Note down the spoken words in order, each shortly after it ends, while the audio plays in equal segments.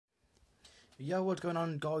Yo, what's going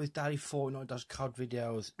on, guys? Daddy Fortnite COD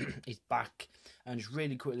videos is back, and just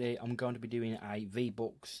really quickly, I'm going to be doing a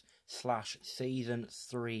V-Bucks / Season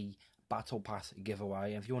 3 Battle Pass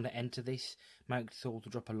giveaway. And if you want to enter this, make sure to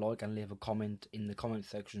drop a like and leave a comment in the comment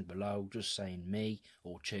section below, just saying me,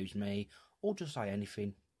 or choose me, or just say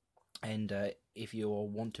anything. And if you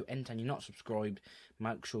want to enter and you're not subscribed,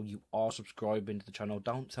 make sure you are subscribing to the channel.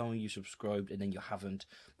 Don't tell me you subscribed and then you haven't.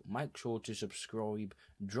 But make sure to subscribe,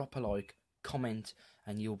 drop a like, comment,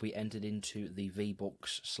 and you'll be entered into the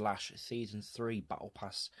V-Bucks / Season 3 Battle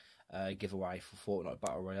Pass giveaway for Fortnite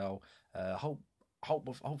Battle Royale.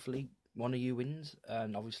 Hopefully one of you wins,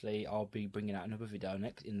 and obviously I'll be bringing out another video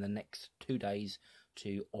in the next 2 days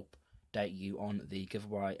to update you on the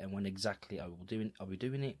giveaway and when exactly I'll be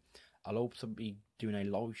doing it. I'll also be doing a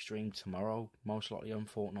live stream tomorrow, most likely on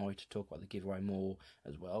Fortnite, to talk about the giveaway more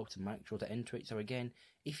as well, to make sure to enter it. So again,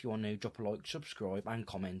 if you are new, drop a like, subscribe and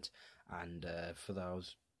comment, and for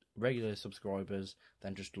those regular subscribers,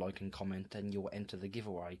 then just like and comment, and you'll enter the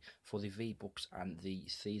giveaway for the V-Bucks and the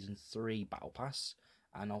Season 3 Battle Pass.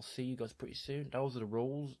 And I'll see you guys pretty soon. Those are the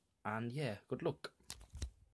rules, and yeah, good luck.